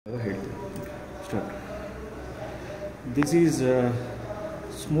Ahead. Start. This is a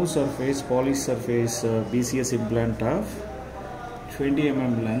smooth surface, polished surface BCS implant of 20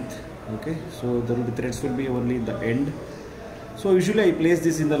 mm length. Okay, so the threads will be only in the end. So usually I place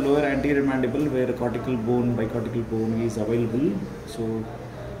this in the lower anterior mandible where cortical bone, bicortical bone is available. So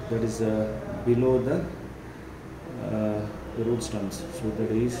that is below the root stems. So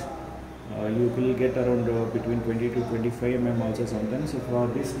that is you will get around between 20 to 25 mm also sometimes. So for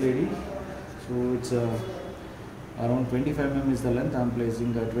this lady, so it's around 25 mm is the length. I am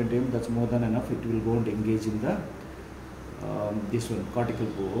placing 20 mm. That's more than enough. It will go and engage in the this one, cortical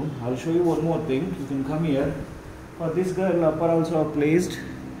bone. I'll show you one more thing. You can come here. For this girl, upper also I placed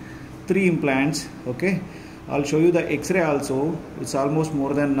 3 implants. Okay, I'll show you the X-ray also. It's almost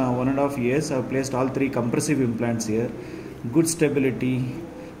more than 1.5 years. I've placed all 3 compressive implants here. Good stability,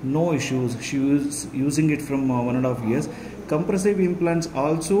 no issues. She was using it from 1.5 years. Compressive implants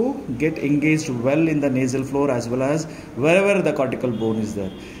also get engaged well in the nasal floor as well as wherever the cortical bone is there.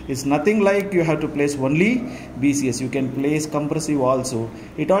 It's nothing like you have to place only BCS. You can place compressive also.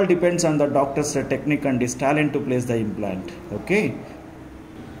 It all depends on the doctor's technique and his talent to place the implant. Okay.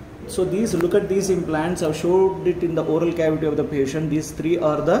 So look at these implants. I've showed it in the oral cavity of the patient. These 3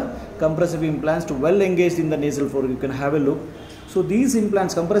 are the compressive implants well engaged in the nasal floor. You can have a look. So these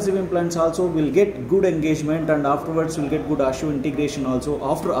implants, compressive implants also will get good engagement and afterwards will get good osseointegration also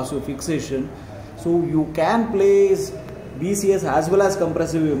after osseo-fixation. So you can place BCS as well as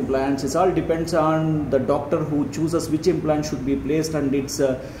compressive implants. It all depends on the doctor who chooses which implant should be placed, and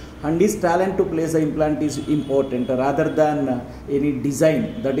his talent to place the implant is important rather than any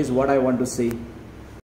design. That is what I want to say.